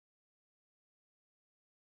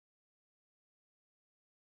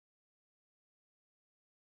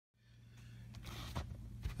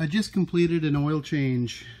I just completed an oil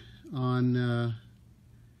change on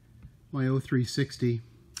my 0360,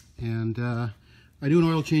 and I do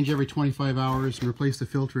an oil change every 25 hours and replace the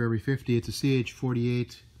filter every 50. It's a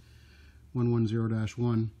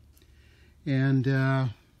CH48110-1, and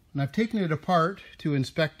I've taken it apart to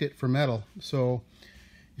inspect it for metal. So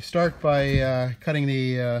you start by cutting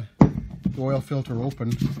the oil filter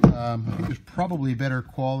open. I think there's probably better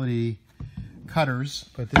quality cutters,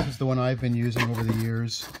 but this is the one I've been using over the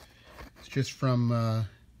years. It's just from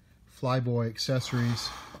Flyboy Accessories.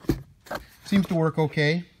 Seems to work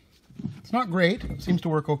okay. It's not great, it seems to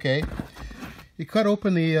work okay. You cut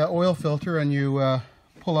open the oil filter and you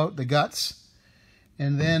pull out the guts,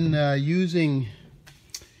 and then using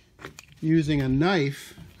a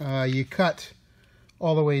knife you cut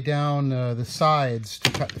all the way down the sides to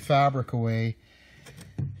cut the fabric away,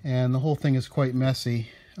 and the whole thing is quite messy.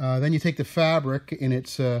 Then you take the fabric in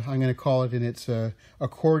its, I'm going to call it in its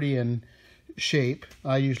accordion shape.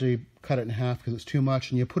 I usually cut it in half because it's too much,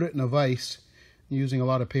 and you put it in a vise using a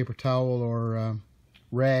lot of paper towel or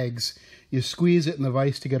rags. You squeeze it in the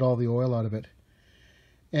vise to get all the oil out of it.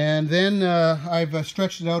 And then I've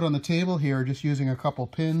stretched it out on the table here, just using a couple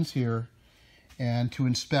pins here, and to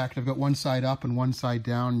inspect. I've got one side up and one side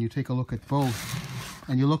down, and you take a look at both.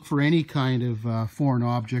 And you look for any kind of foreign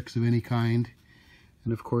objects of any kind.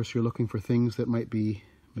 And of course you're looking for things that might be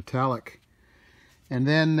metallic. And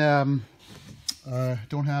then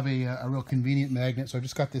don't have a real convenient magnet, so I've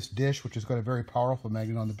just got this dish which has got a very powerful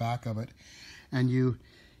magnet on the back of it. And you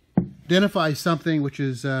identify something which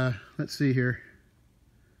is, let's see here.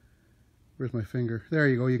 Where's my finger? There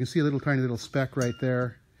you go. You can see a little tiny little speck right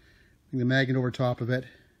there. Bring the magnet over top of it.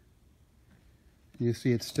 You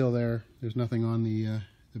see it's still there. There's nothing on the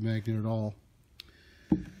magnet at all.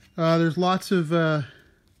 There's lots of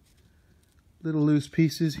little loose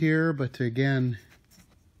pieces here, but again,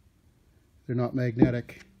 they're not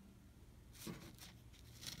magnetic.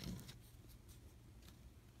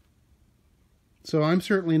 So I'm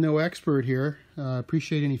certainly no expert here.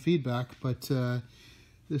 Appreciate any feedback, but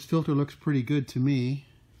this filter looks pretty good to me.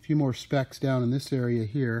 A few more specks down in this area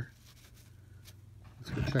here.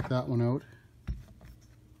 Let's go check that one out.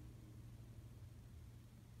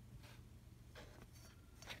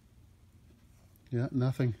 Yeah,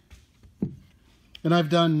 nothing. And I've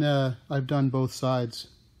done both sides.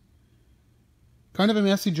 Kind of a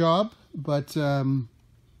messy job, but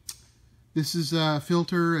this is a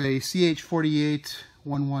filter, a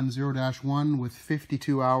CH48110-1 with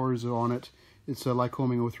 52 hours on it. It's a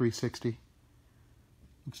Lycoming 0360.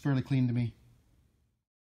 Looks fairly clean to me.